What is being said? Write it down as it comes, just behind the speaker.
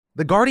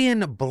The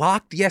Guardian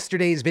blocked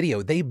yesterday's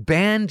video. They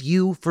banned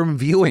you from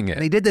viewing it.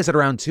 And they did this at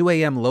around 2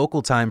 a.m.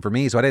 local time for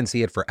me, so I didn't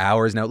see it for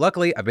hours. Now,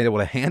 luckily, I've been able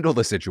to handle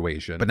the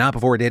situation, but not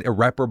before it did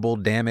irreparable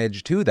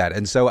damage to that.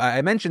 And so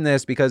I mentioned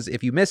this because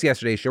if you missed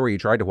yesterday's show or you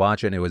tried to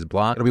watch it and it was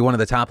blocked, it'll be one of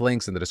the top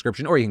links in the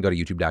description, or you can go to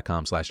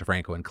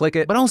youtube.com/DeFranco and click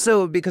it. But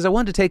also because I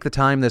wanted to take the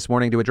time this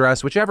morning to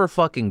address whichever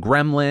fucking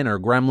gremlin or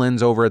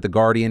gremlins over at The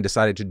Guardian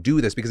decided to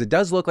do this, because it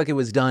does look like it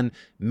was done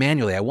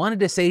manually. I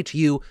wanted to say to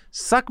you,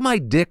 suck my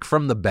dick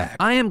from the back.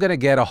 I am gonna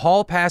get a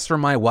hall pass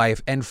from my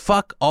wife and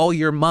fuck all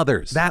your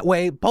mothers. That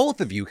way, both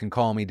of you can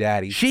call me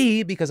daddy.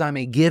 She, because I'm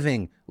a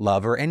giving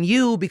lover, and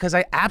you, because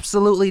I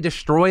absolutely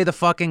destroy the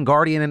fucking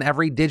Guardian and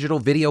every digital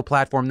video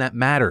platform that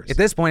matters. At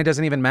this point, it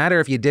doesn't even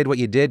matter if you did what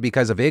you did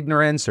because of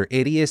ignorance or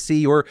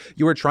idiocy, or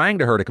you were trying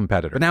to hurt a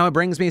competitor. But now it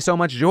brings me so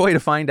much joy to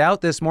find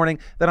out this morning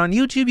that on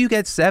YouTube you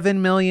get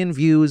 7 million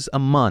views a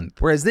month.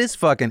 Whereas this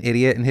fucking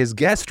idiot in his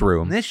guest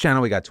room, this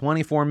channel we got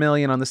 24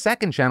 million, on the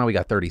second channel we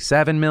got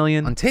 37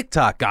 million. On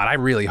TikTok, God, I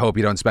really hope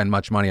you don't spend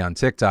much money on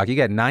TikTok. You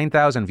get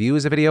 9,000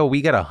 views a video,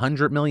 we get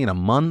 100 million a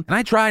month. And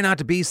I try not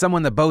to be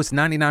someone that boasts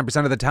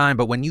 99% of the time,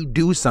 but when you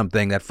do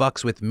something that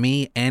fucks with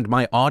me and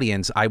my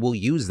audience, I will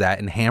use that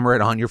and hammer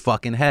it on your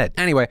fucking head.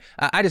 Anyway,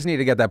 I just need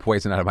to get that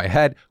poison out of my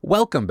head.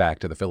 Welcome back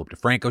to the Philip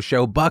DeFranco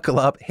Show. Buckle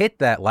up, hit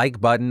that like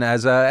button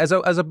as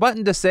a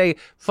button to say,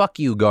 fuck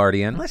you,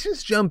 Guardian. Let's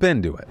just jump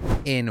into it.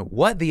 In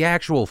what the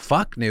actual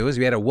fuck news,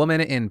 we had a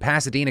woman in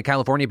Pasadena,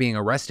 California being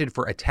arrested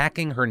for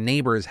attacking her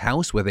neighbor's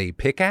house with a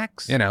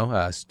pickaxe. You know,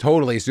 a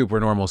totally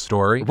super normal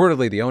story.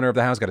 Reportedly, the owner of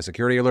the house got a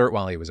security alert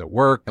while he was at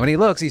work. And when he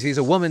looks, he sees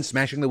a woman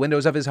smashing the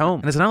windows of his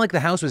home. And it's not like the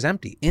house was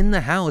empty. In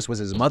the house was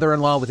his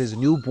mother-in-law with his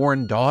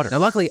newborn daughter. Now,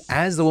 luckily,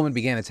 as the woman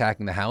began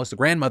attacking the house, the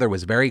grandmother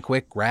was very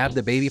quick, grabbed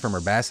the baby from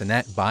her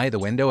bassinet by the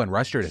window and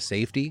rushed her to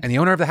safety. And the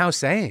owner of the house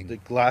saying, the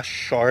glass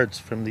shards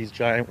from these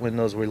giant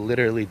windows were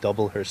literally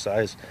double her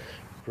size,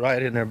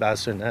 right in her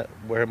bassinet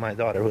where my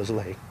daughter was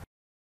laying.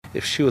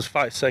 If she was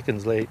 5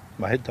 seconds late,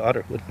 my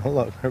daughter would no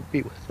longer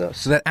be with us.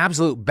 So that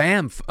absolute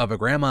bamf of a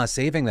grandma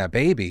saving that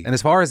baby. And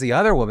as far as the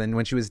other woman,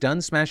 when she was done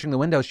smashing the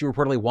window, she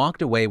reportedly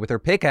walked away with her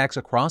pickaxe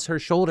across her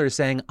shoulders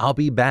saying, "I'll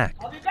be back.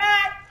 I'll be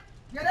back!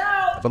 Get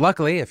out!" But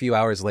luckily, a few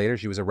hours later,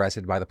 she was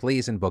arrested by the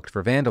police and booked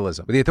for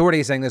vandalism, with the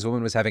authorities saying this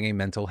woman was having a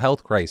mental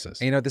health crisis.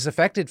 And, you know, this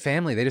affected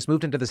family, they just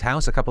moved into this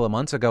house a couple of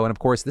months ago, and of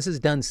course, this has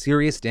done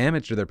serious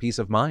damage to their peace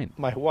of mind.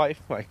 My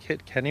wife, my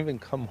kid can't even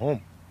come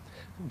home.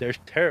 They're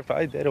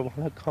terrified. They don't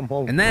want to come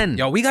home. And then,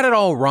 yo, we got it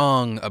all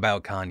wrong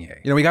about Kanye.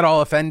 You know, we got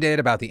all offended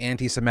about the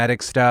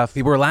anti-Semitic stuff.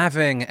 People were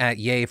laughing at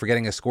Ye for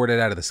getting escorted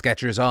out of the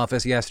Skechers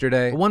office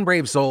yesterday. But one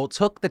brave soul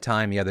took the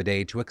time the other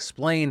day to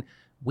explain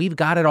we've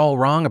got it all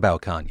wrong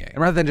about Kanye. And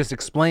rather than just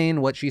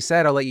explain what she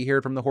said, I'll let you hear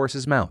it from the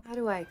horse's mouth. How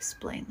do I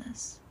explain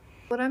this?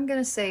 What I'm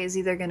gonna say is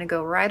either gonna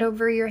go right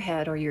over your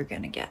head or you're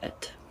gonna get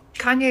it.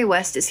 Kanye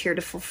West is here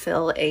to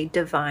fulfill a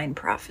divine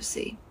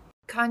prophecy.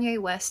 Kanye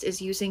West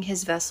is using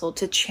his vessel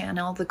to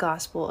channel the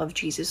gospel of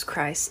Jesus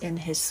Christ in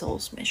his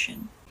soul's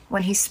mission.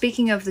 When he's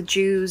speaking of the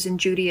Jews and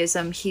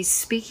Judaism, he's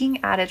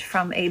speaking at it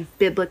from a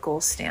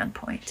biblical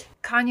standpoint.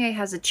 Kanye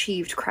has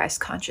achieved Christ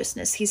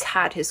consciousness. He's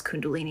had his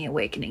Kundalini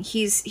awakening.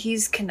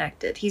 He's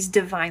connected. He's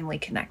divinely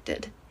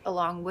connected.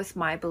 Along with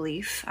my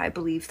belief, I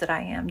believe that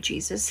I am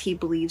Jesus. He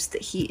believes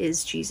that he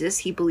is Jesus.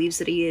 He believes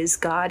that he is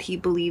God. He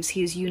believes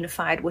he is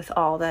unified with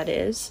all that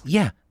is.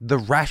 Yeah, the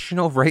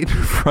rational right in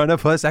front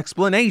of us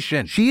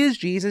explanation. She is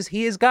Jesus.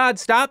 He is God.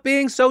 Stop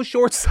being so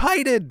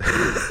short-sighted.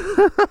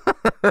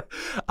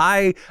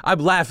 I'm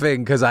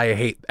laughing because I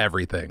hate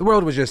everything. The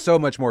world was just so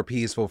much more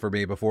peaceful for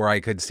me before I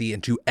could see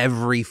into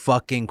every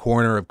fucking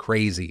corner of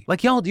crazy.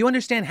 Like, y'all, do you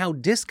understand how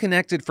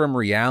disconnected from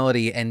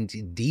reality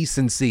and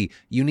decency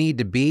you need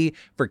to be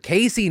for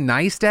Casey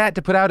Neistat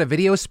to put out a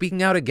video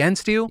speaking out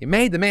against you? You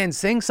made the man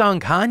sing song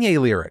Kanye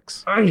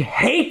lyrics. I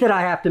hate that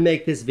I have to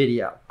make this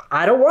video.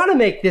 I don't want to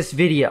make this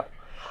video.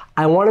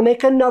 I want to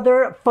make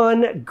another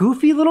fun,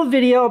 goofy little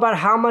video about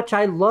how much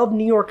I love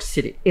New York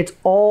City. It's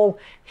all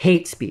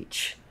hate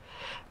speech.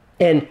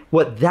 And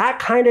what that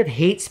kind of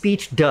hate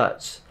speech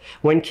does,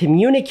 when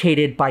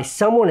communicated by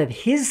someone of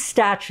his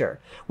stature,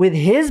 with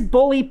his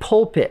bully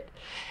pulpit,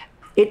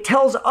 it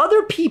tells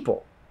other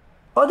people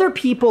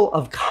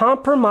of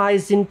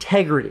compromised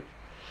integrity,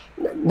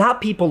 not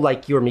people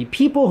like you or me,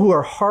 people who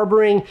are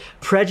harboring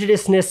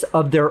prejudiceness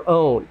of their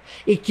own.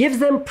 It gives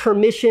them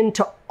permission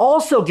to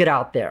also get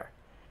out there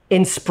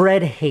and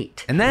spread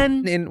hate. And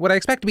then, in what I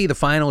expect to be the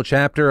final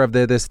chapter of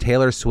this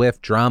Taylor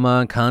Swift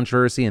drama,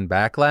 controversy, and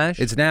backlash,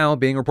 it's now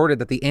being reported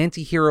that the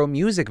Anti-Hero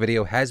music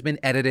video has been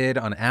edited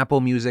on Apple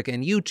Music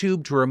and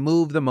YouTube to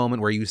remove the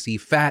moment where you see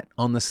fat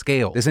on the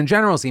scale. This in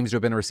general seems to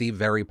have been received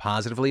very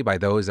positively by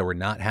those that were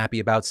not happy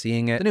about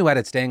seeing it. The new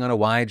edit staying on a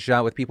wide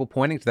shot with people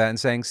pointing to that and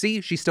saying,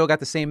 see, she still got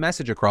the same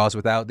message across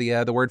without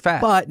the word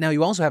fat. But now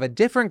you also have a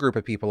different group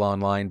of people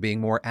online being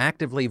more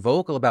actively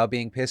vocal about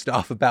being pissed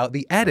off about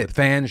the edit.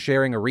 Fans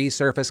sharing a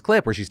resurfaced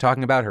clip where she's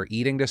talking about her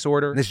eating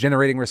disorder, and this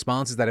generating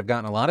responses that have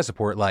gotten a lot of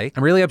support. Like,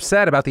 I'm really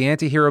upset about the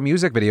anti-hero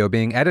music video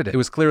being edited. It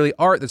was clearly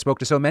art that spoke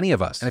to so many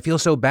of us, and I feel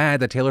so bad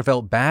that Taylor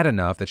felt bad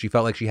enough that she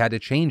felt like she had to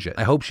change it.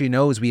 I hope she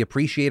knows we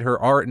appreciate her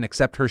art and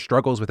accept her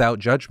struggles without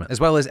judgment, as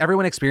well as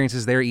everyone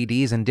experiences their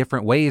EDs in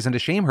different ways, and to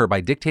shame her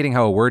by dictating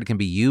how a word can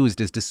be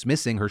used is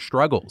dismissing her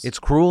struggles. It's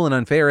cruel and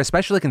unfair,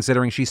 especially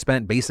considering she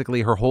spent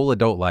basically her whole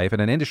adult life in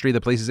an industry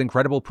that places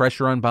incredible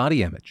pressure on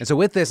body image. And so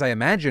with this, I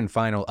imagine,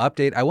 final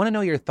update, I want to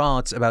know your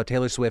thoughts about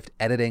Taylor Swift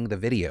editing the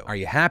video. Are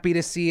you happy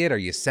to see it? Are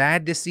you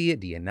sad to see it?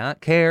 Do you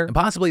not care? And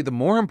possibly the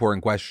more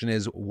important question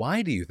is,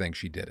 why do you think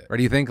she did it? Or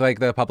do you think like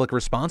the public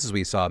responses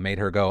we saw made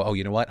her go, oh,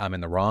 you know what? I'm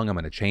in the wrong. I'm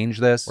going to change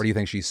this. Or do you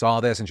think she saw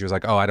this and she was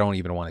like, oh, I don't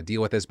even want to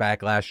deal with this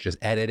backlash. Just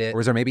edit it. Or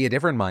is there maybe a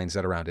different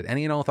mindset around it?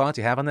 Any and all thoughts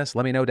you have on this?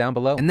 Let me know down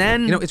below. And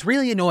then, it's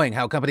really annoying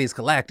how companies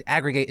collect,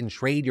 aggregate, and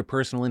trade your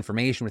personal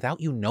information without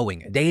you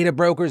knowing it. Data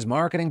brokers,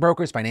 marketing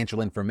brokers,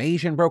 financial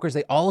information brokers,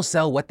 they all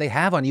sell what they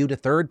have on you to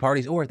third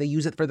parties, or they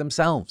use it for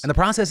themselves. And the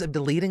process of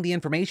deleting the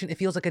information, it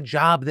feels like a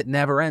job that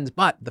never ends.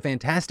 But the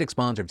fantastic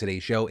sponsor of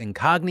today's show,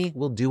 Incogni,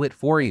 will do it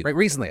for you. Right,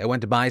 recently I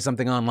went to buy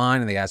something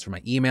online and they asked for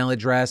my email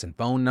address and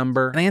phone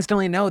number, and I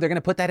instantly know they're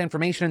gonna put that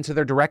information into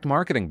their direct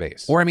marketing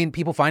base. Or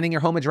people finding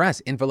your home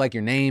address, info like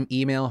your name,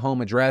 email,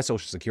 home address,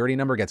 social security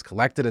number gets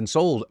collected and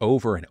sold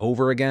over and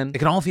over again. It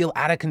can all feel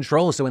out of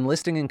control, so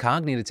enlisting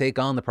Incogni to take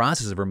on the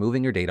process of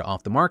removing your data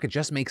off the market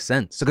just makes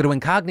sense. So go to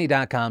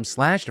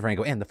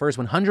incogni.com/DeFranco, and the first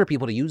 100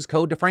 people to use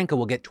code DeFranco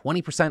will get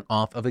 20%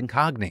 off of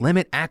Incogni.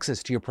 Limit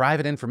access to your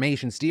private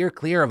information, steer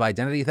clear of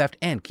identity theft,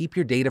 and keep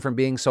your data from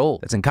being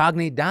sold. That's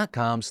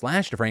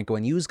incogni.com/DeFranco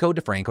and use code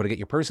DeFranco to get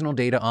your personal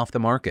data off the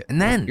market.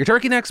 And then your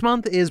turkey next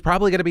month is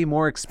probably going to be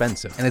more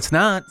expensive. And it's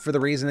not for the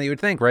reason that you would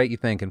think, right? You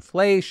think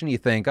inflation, you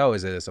think, oh,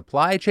 is it a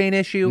supply chain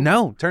issue?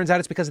 No, turns out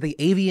it's because of the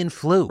avian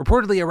flu.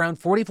 Reportedly, around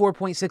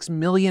 44.6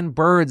 million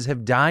birds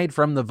have died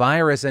from the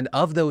virus, and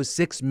of those,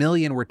 6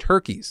 million were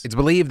turkeys. It's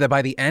believed that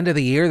by the end of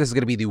the year, this is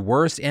going to be the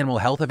worst animal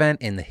health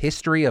event in the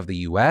history of the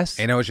US.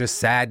 I know it's just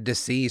sad to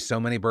see so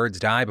many birds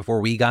die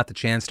before we got the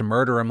chance to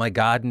murder them like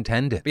God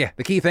intended. But yeah,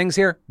 the key things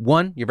here: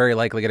 1, you're very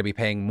likely going to be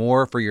paying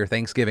more for your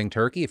Thanksgiving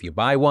turkey if you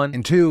buy one.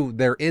 And 2,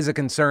 there is a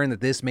concern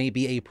that this may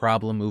be a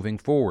problem moving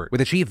forward, with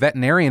the chief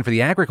veterinarian for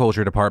the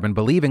agriculture department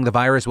believing the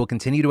virus will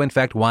continue to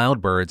infect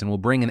wild birds and will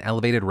bring an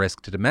elevated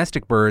risk to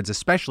domestic birds,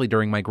 especially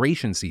during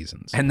migration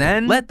seasons. And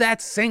then, let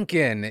that sink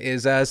in,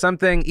 is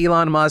something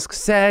Elon Musk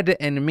said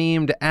and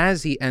memed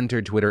as he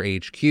entered Twitter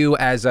HQ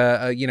as,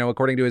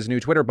 according to his new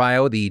Twitter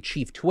bio, the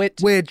chief twit,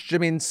 which,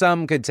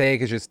 some could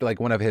take as just like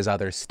one of his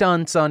other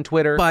stunts on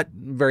Twitter. But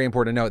very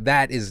important to note,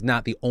 that is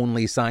not the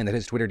only sign that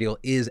his Twitter deal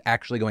is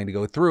actually going to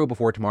go through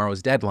before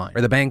tomorrow's deadline,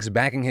 where the banks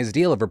backing his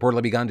deal have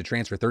reportedly begun to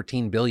transfer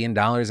 $13 billion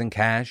in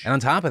cash. And on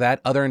top of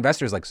that, other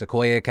investors like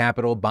Sequoia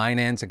Capital,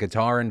 Binance, and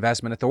Qatar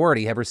Investment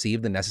Authority have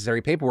received the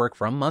necessary paperwork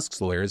from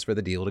Musk's lawyers for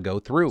the deal to go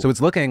through. So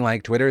it's looking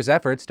like Twitter's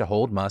efforts to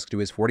hold Musk to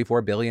his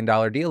 $44 billion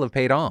deal have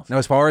paid off. Now,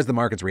 as far as the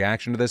market's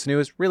reaction to this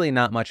news, really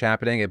not much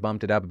happening. It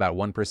bumped it up about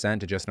 1%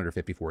 to just under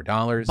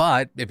 $54.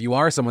 But if you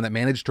are someone that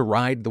managed to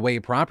ride the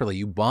wave properly,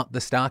 you bought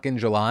the stock in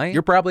July,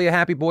 you're probably a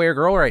happy boy or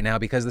girl right now,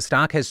 because the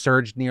stock has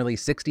surged nearly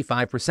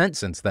 65%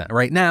 since then.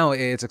 Right now,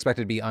 it's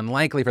expected to be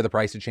unlikely for the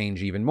price to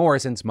change even more,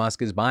 since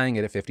Musk is buying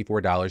it at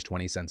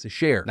 $54.20 a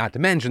share. Not to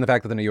mention the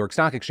fact that the New York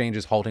Stock Exchange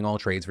is halting all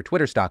trades for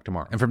Twitter stock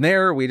tomorrow. And from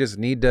there, we just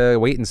need to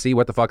wait and see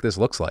what the fuck this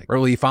looks like. Or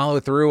will he follow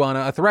through on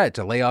a threat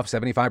to lay off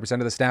 75%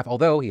 of the staff,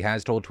 although he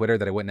has told Twitter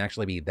that it wouldn't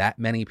actually be that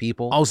many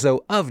people.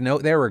 Also, of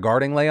note there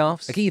regarding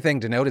layoffs, a key thing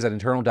to note is that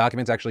internal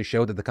documents actually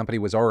showed that the company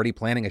was already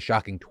planning a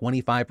shocking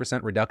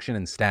 25% reduction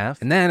in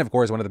staff. And then, of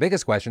course, one of the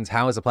biggest questions,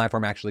 how is the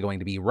platform actually going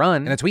to be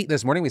run? In a tweet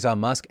this morning, we saw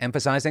Musk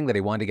emphasizing that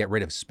he wanted to get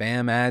rid of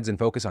spam ads and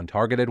focus on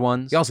targeted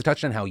ones. He also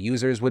touched on how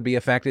users would be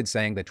affected,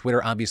 saying that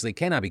Twitter obviously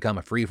cannot become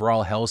a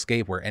free-for-all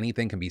hellscape where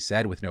anything can be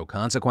said with no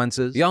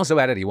consequences. He also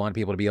added he wanted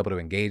people to be able to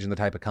engage in the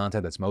type of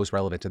content that's most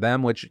relevant to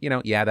them, which,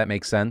 yeah, that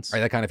makes sense. Right,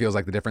 that kind of feels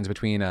like the difference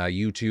between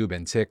YouTube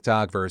and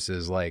TikTok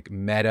versus like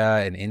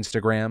Meta and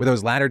Instagram. With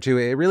those latter two,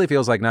 it really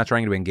feels like not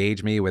trying to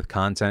engage me with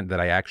content that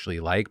I actually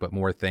like, but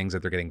more things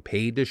that they're getting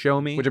paid to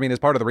show me, which is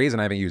part of the reason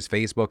I haven't used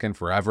Facebook in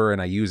forever,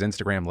 and I use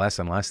Instagram less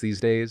and less these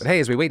days. But hey,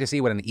 as we wait to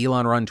see what an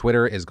Elon-run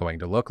Twitter is going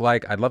to look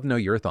like, I'd love to know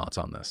your thoughts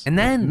on this. And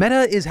then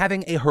Meta is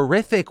having a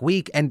horrific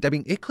week, and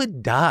it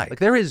could die. Like,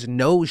 there is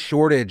no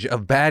shortage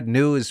of bad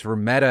news for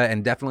Meta,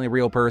 and definitely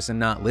real person,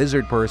 not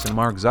lizard person,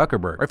 Mark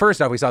Zuckerberg. Right,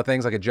 first off, we saw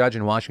things like a judge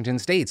in Washington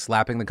state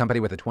slapping the company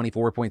with a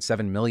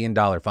 $24.7 million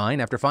fine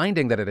after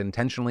finding that it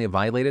intentionally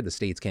violated the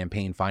state's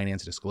campaign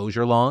finance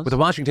disclosure laws, with the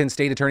Washington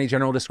State Attorney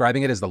General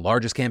describing it as the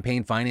largest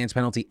campaign finance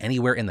penalty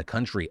anywhere in the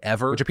country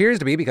ever, which appears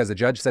to be because the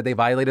judge said they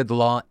violated the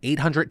law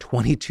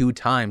 822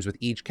 times, with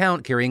each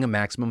count carrying a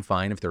maximum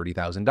fine of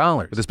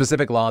 $30,000, with the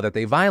specific law that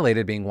they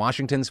violated being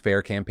Washington's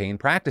Fair Campaign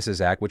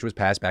Practices Act, which was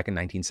passed back in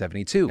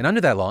 1972. And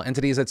under that law,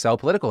 entities that sell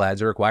political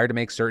ads are required to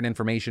make certain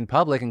information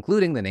public,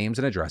 including the names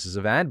and addresses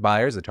of ad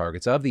buyers, the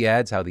targets of the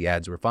ads, how the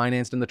ads were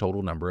financed, and the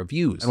total number of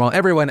views. And while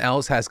everyone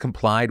else has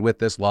complied with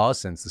this law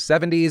since the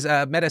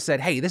 70s, Meta Meta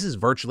said, hey, this is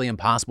virtually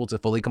impossible to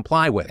fully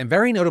comply with. And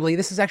very notably,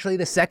 this is actually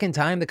the second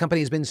time the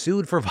company has been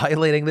sued for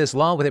violating this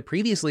law, with it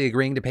previously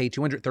agreeing to pay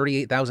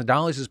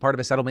 $238,000 as part of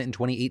a settlement in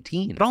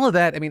 2018. But all of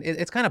that, I mean,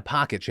 it's kind of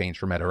pocket change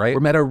for Meta, right?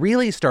 Where Meta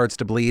really starts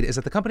to bleed is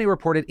that the company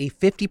reported a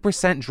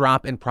 50%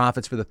 drop in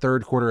profits for the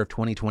third quarter of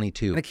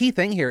 2022. And a key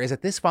thing here is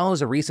that this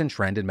follows a recent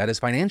trend in Meta's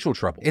financial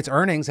trouble. Its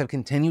earnings have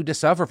continued to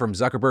suffer from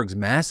Zuckerberg's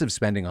massive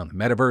spending on the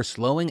metaverse,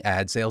 slowing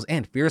ad sales,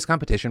 and fierce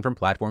competition from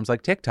platforms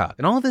like TikTok.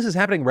 And all of this is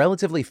happening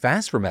relatively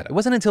fast for Meta. It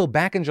wasn't until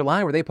back in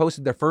July where they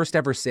posted their first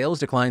ever sales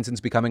decline since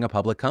becoming a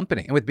public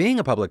company. And with being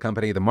a public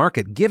company, the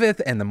market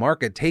giveth and the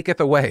market taketh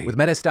away, with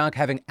Meta stock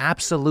having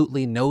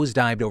absolutely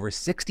nosedived over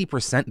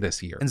 60%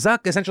 this year. And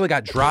Zuck essentially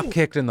got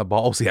drop-kicked in the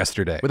balls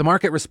yesterday, with the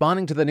market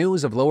responding to the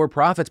news of lower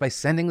profits by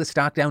sending the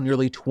stock down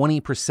nearly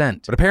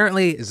 20%. But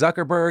apparently,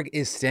 Zuckerberg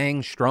is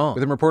staying strong,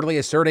 with him reportedly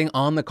asserting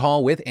on the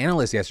call with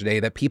analysts yesterday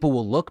that people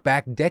will look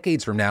back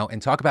decades from now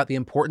and talk about the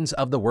importance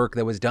of the work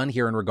that was done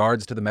here in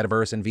regards to the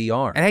metaverse and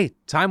VR. And hey,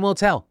 time will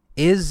tell.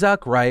 Is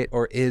Zuck right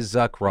or is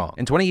Zuck wrong?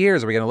 In 20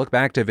 years, are we going to look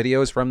back to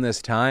videos from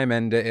this time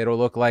and it'll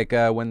look like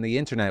when the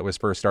internet was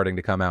first starting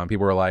to come out and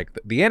people were like,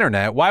 the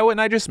internet? Why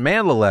wouldn't I just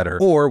mail a letter?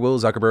 Or will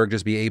Zuckerberg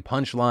just be a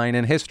punchline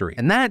in history?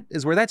 And that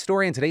is where that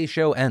story in today's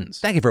show ends.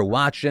 Thank you for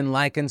watching,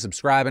 liking,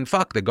 subscribing.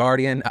 Fuck the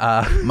Guardian.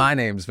 My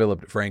name's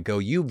Philip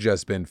DeFranco. You've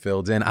just been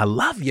filled in. I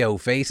love yo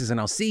faces, and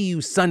I'll see you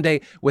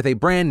Sunday with a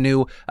brand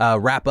new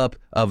wrap up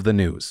of the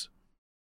news.